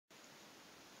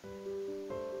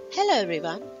Hello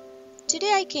everyone.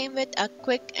 Today I came with a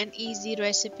quick and easy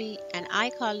recipe and I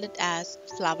called it as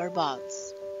flower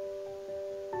balls.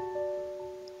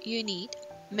 You need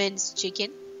minced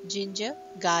chicken, ginger,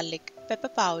 garlic, pepper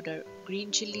powder,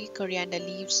 green chili, coriander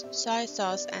leaves, soy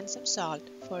sauce and some salt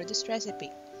for this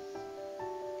recipe.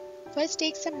 First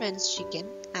take some minced chicken,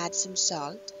 add some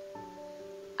salt,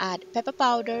 add pepper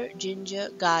powder, ginger,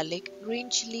 garlic,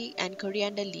 green chili and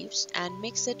coriander leaves and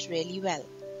mix it really well.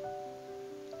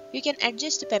 You can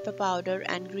adjust the pepper powder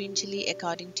and green chili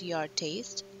according to your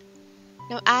taste.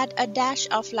 Now add a dash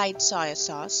of light soy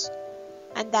sauce,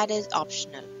 and that is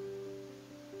optional.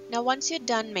 Now once you're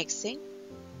done mixing,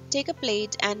 take a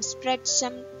plate and spread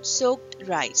some soaked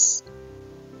rice.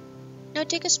 Now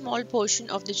take a small portion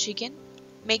of the chicken,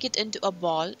 make it into a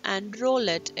ball and roll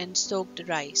it in soaked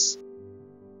rice.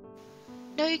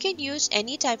 Now you can use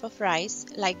any type of rice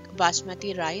like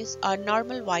basmati rice or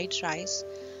normal white rice.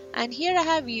 And here I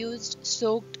have used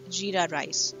soaked Jeera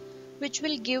rice, which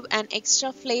will give an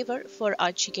extra flavor for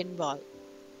our chicken ball.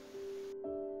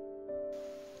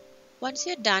 Once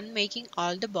you're done making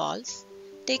all the balls,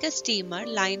 take a steamer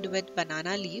lined with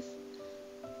banana leaf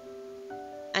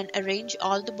and arrange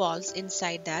all the balls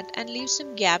inside that and leave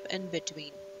some gap in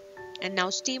between. And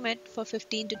now steam it for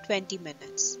 15 to 20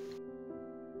 minutes.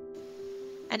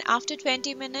 And after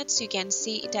 20 minutes you can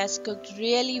see it has cooked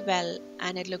really well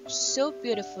and it looks so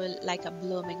beautiful like a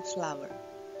blooming flower.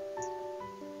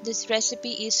 This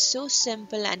recipe is so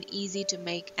simple and easy to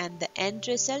make and the end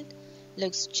result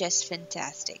looks just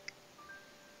fantastic.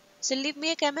 So leave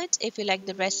me a comment if you like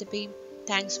the recipe.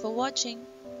 Thanks for watching.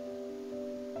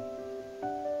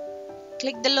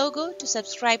 Click the logo to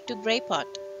subscribe to Graypot.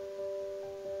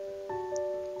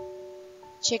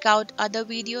 Check out other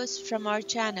videos from our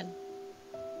channel.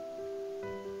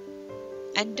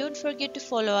 And don't forget to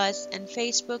follow us on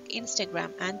Facebook,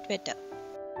 Instagram and Twitter.